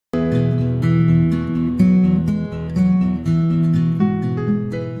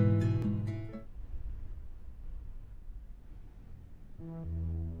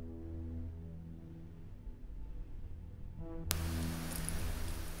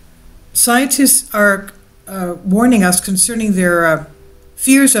Scientists are warning us concerning their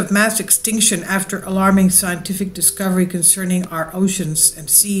fears of mass extinction after alarming scientific discovery concerning our oceans and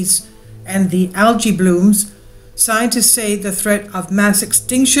seas and the algae blooms. Scientists say the threat of mass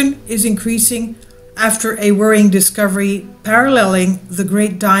extinction is increasing after a worrying discovery paralleling the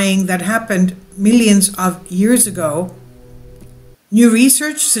great dying that happened millions of years ago. New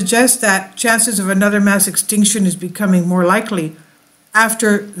research suggests that chances of another mass extinction is becoming more likely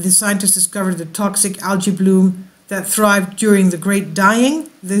after the scientists discovered the toxic algae bloom that thrived during the Great Dying.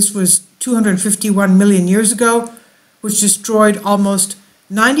 This was 251 million years ago, which destroyed almost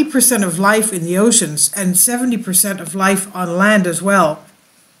 90% of life in the oceans and 70% of life on land as well.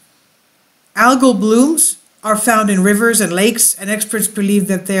 Algal blooms are found in rivers and lakes, and experts believe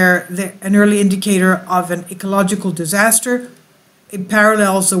that they're an early indicator of an ecological disaster. It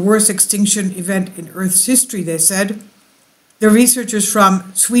parallels the worst extinction event in Earth's history, they said. The researchers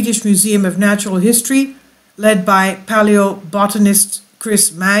from Swedish Museum of Natural History, led by paleobotanist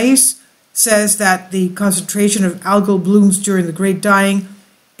Chris Maes, says that the concentration of algal blooms during the Great Dying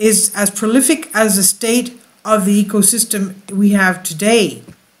is as prolific as the state of the ecosystem we have today.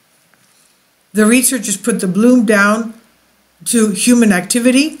 The researchers put the bloom down to human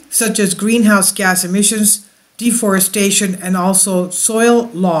activity, such as greenhouse gas emissions, deforestation, and also soil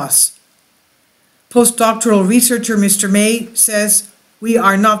loss. Postdoctoral researcher Mr. May says, "We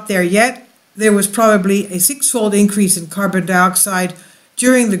are not there yet. There was probably a six-fold increase in carbon dioxide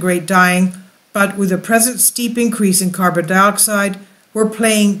during the Great Dying, but with the present steep increase in carbon dioxide, we're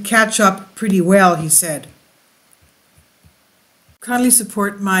playing catch-up pretty well," he said. Kindly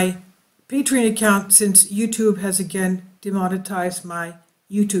support my Patreon account since YouTube has again demonetized my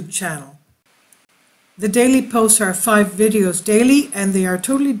YouTube channel. The daily posts are 5 videos daily, and they are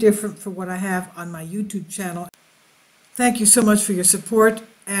totally different from what I have on my YouTube channel. Thank you so much for your support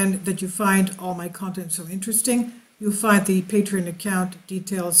and that you find all my content so interesting. You'll find the Patreon account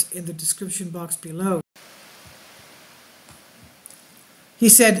details in the description box below. He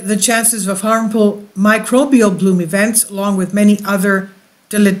said the chances of harmful microbial bloom events, along with many other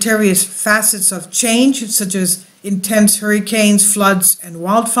deleterious facets of change, such as intense hurricanes, floods, and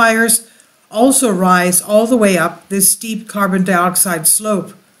wildfires, also rise all the way up this steep carbon dioxide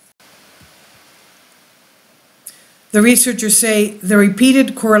slope. The researchers say the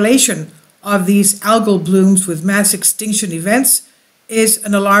repeated correlation of these algal blooms with mass extinction events is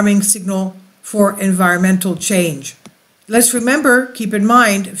an alarming signal for environmental change. Let's remember, keep in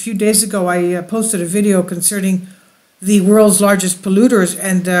mind, a few days ago I posted a video concerning the world's largest polluters,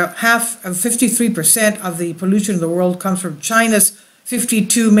 and 53% of the pollution in the world comes from China's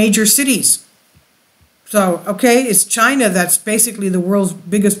 52 major cities. So, okay, it's China that's basically the world's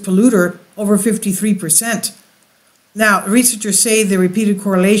biggest polluter, over 53%. Now, researchers say the repeated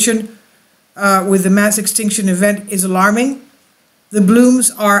correlation with the mass extinction event is alarming. The blooms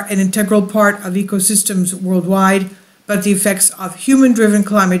are an integral part of ecosystems worldwide, but the effects of human-driven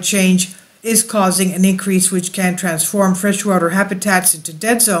climate change is causing an increase which can transform freshwater habitats into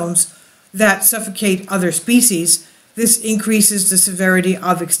dead zones that suffocate other species. This increases the severity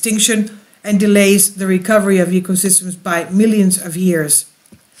of extinction and delays the recovery of ecosystems by millions of years.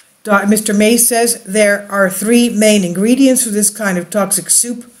 Mr. May says there are 3 main ingredients for this kind of toxic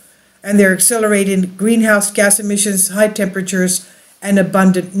soup, and they're accelerating greenhouse gas emissions, high temperatures, and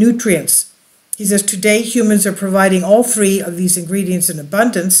abundant nutrients. He says today humans are providing all 3 of these ingredients in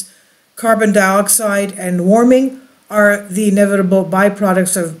abundance. Carbon dioxide and warming are the inevitable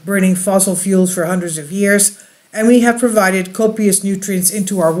byproducts of burning fossil fuels for hundreds of years, and we have provided copious nutrients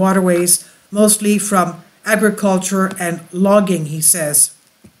into our waterways, mostly from agriculture and logging, he says.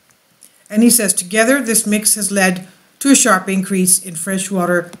 And he says together this mix has led to a sharp increase in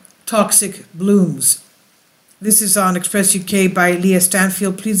freshwater toxic blooms. This is on Express UK by Leah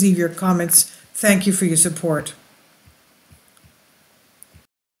Stanfield. Please leave your comments. Thank you for your support.